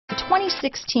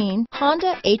2016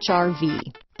 Honda HR-V.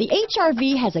 The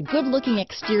HR-V has a good-looking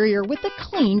exterior with a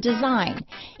clean design.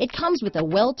 It comes with a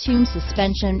well-tuned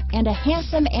suspension and a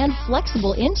handsome and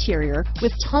flexible interior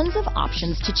with tons of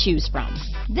options to choose from.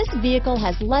 This vehicle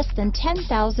has less than 10,000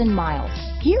 miles.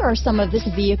 Here are some of this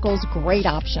vehicle's great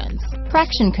options: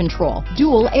 traction control,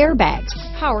 dual airbags,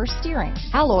 power steering,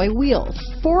 alloy wheels,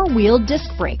 four-wheel disc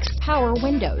brakes, power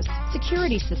windows,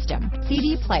 security system,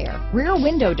 CD player, rear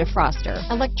window defroster,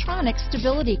 electronic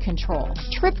stability control,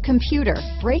 trip computer,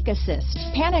 brake assist,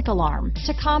 panic alarm,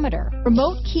 tachometer,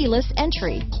 remote keyless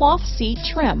entry, cloth seat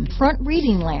trim, front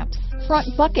reading lamps, front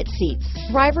bucket seats,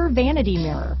 driver vanity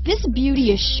mirror. This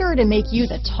beauty is sure to make you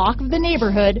the talk of the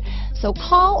neighborhood, so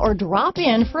call or drop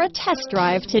in for a test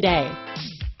drive today.